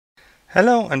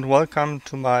Hello and welcome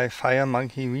to my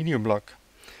FireMonkey video blog.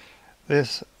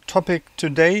 This topic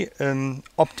today,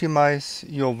 optimize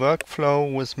your workflow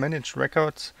with managed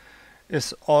records,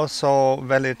 is also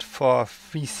valid for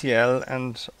VCL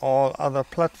and all other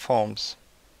platforms.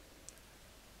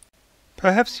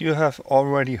 Perhaps you have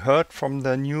already heard from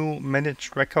the new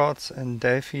managed records in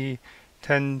Delphi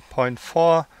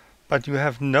 10.4, but you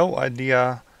have no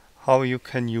idea how you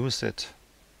can use it.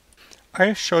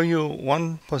 I'll show you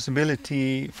one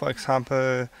possibility, for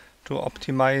example, to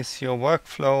optimize your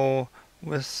workflow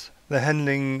with the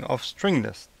handling of string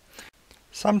lists.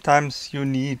 Sometimes you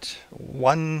need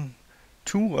 1,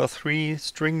 2 or 3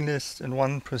 string lists in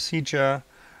one procedure,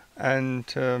 and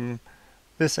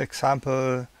this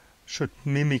example should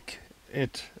mimic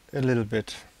it a little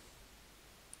bit.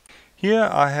 Here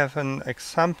I have an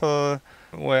example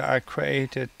where I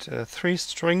created 3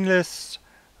 string lists.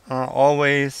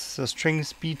 Always the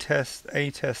strings btest,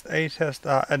 atest, atest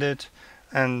are added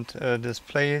and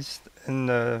displayed in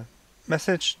the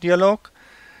message dialog.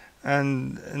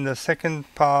 And in the second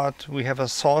part we have a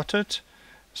sorted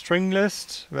string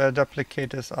list where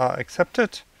duplicators are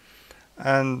accepted.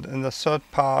 And in the third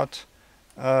part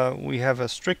we have a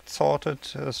strict sorted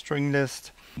string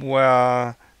list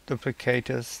where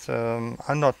duplicators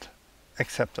are not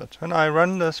accepted. When I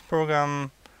run this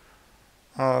program,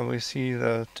 we see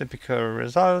the typical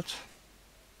result.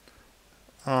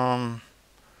 Btest,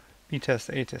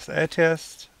 atest,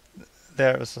 atest.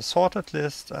 There is a sorted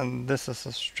list, and this is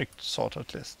a strict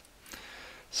sorted list.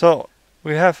 So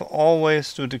we have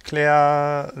always to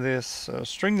declare this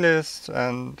string list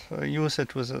and use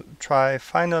it with a try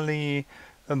finally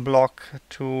a block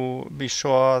to be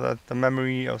sure that the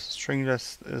memory of the string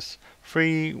list is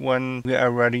free when we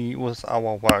are ready with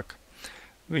our work.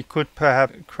 We could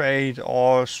perhaps create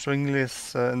all string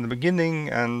lists in the beginning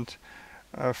and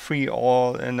free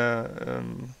all in a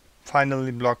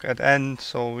finally block at end,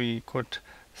 so we could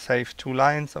save 2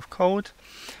 lines of code.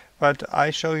 But I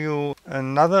show you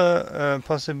another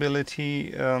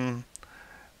possibility to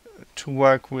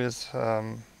work with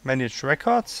managed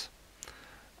records.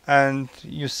 And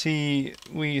you see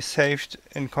we saved,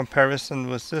 in comparison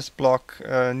with this block,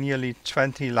 nearly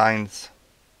 20 lines.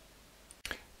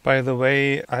 By the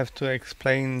way, I have to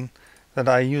explain that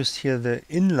I used here the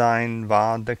inline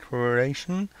var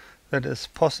declaration that is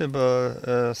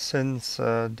possible since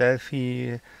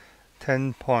Delphi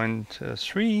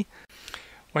 10.3.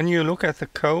 When you look at the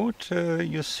code,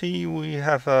 you see we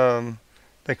have a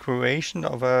declaration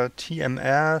of a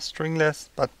TMR string list,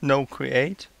 but no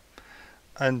create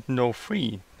and no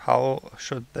free. How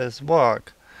should this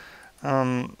work?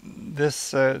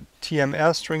 This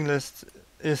TMR string list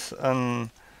is an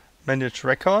managed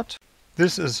record.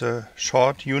 This is a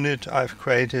short unit I've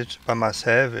created by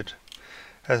myself. It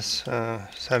has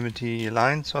 70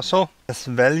 lines or so. As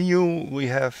value we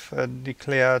have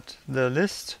declared the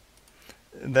list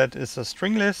that is a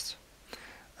string list,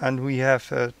 and we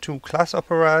have 2 class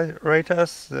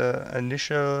operators, the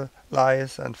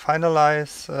initialize and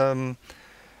finalize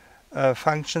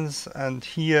functions, and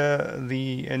here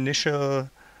the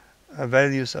initial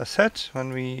values are set.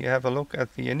 When we have a look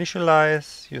at the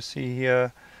initialize, you see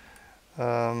here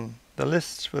the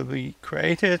list will be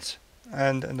created,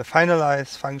 and in the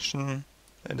finalize function,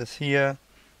 it is here,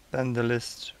 then the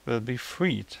list will be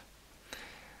freed.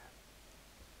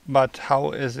 But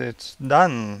how is it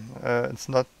done? It's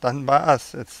not done by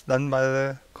us, it's done by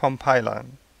the compiler.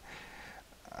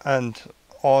 And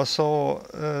also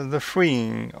the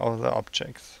freeing of the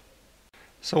objects.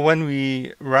 So when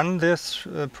we run this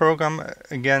program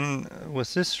again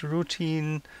with this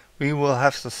routine, we will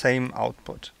have the same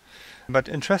output. But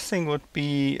interesting would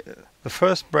be the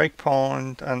first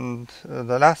breakpoint and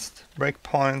the last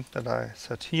breakpoint that I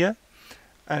set here,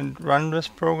 and run this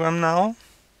program now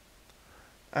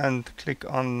and click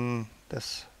on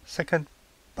this second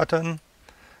button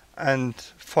and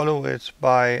follow it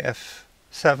by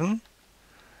F7.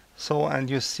 So, and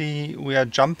you see we are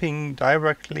jumping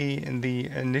directly in the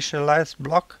initialize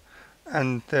block,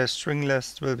 and the string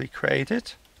list will be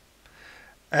created.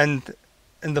 And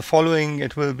in the following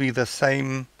it will be the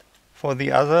same for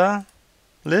the other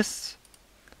lists.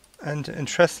 And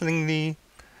interestingly,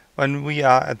 when we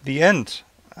are at the end,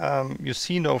 you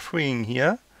see no freeing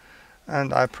here,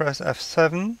 and I press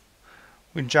F7,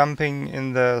 we're jumping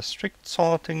in the strict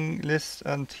sorting list,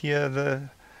 and here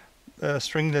the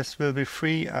string list will be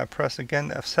free. I press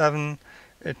again F7,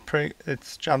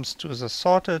 it jumps to the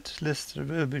sorted list, it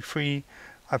will be free.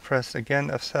 I press again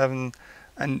F7,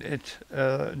 and it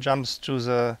jumps to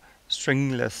the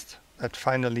string list that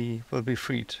finally will be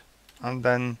freed. And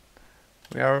then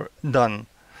we are done.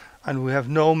 and we have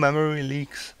no memory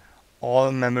leaks.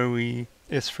 All memory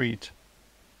is freed.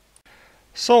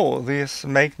 So this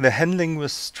makes the handling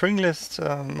with Stringlists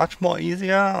much more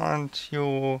easier, and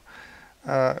you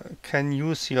can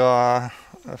use your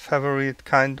favorite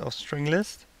kind of string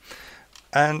list.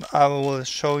 And I will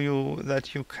show you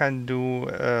that you can do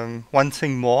one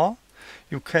thing more.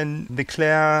 You can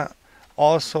declare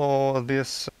also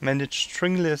this managed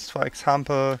string list, for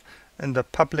example, in the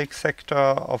public sector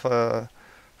of a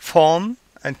form,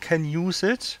 and can use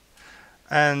it.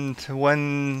 And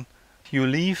when you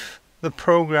leave the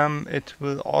program, it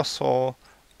will also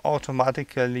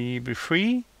automatically be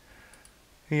free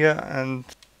here, and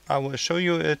I will show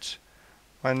you it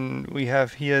when we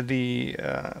have here the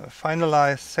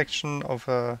finalized section of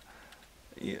a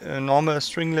normal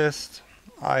string list.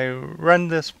 I run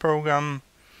this program,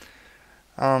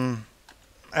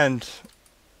 and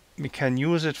we can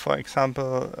use it, for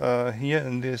example, here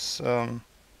in this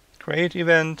create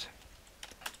event.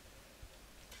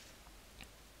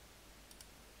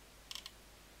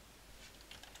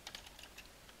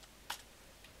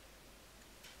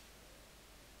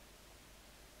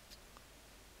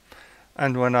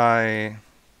 And when I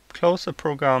close the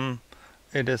program,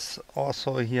 it is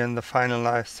also here in the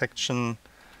finalized section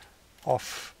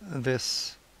of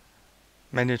this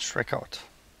managed record.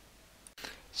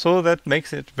 So that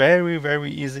makes it very,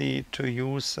 very easy to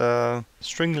use a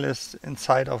string list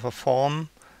inside of a form,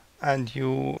 and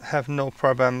you have no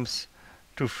problems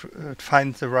to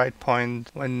find the right point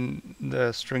when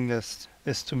the string list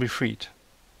is to be freed.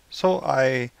 So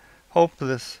I hope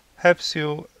this helps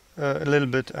you a little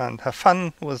bit, and have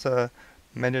fun with the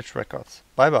managed records.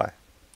 Bye bye.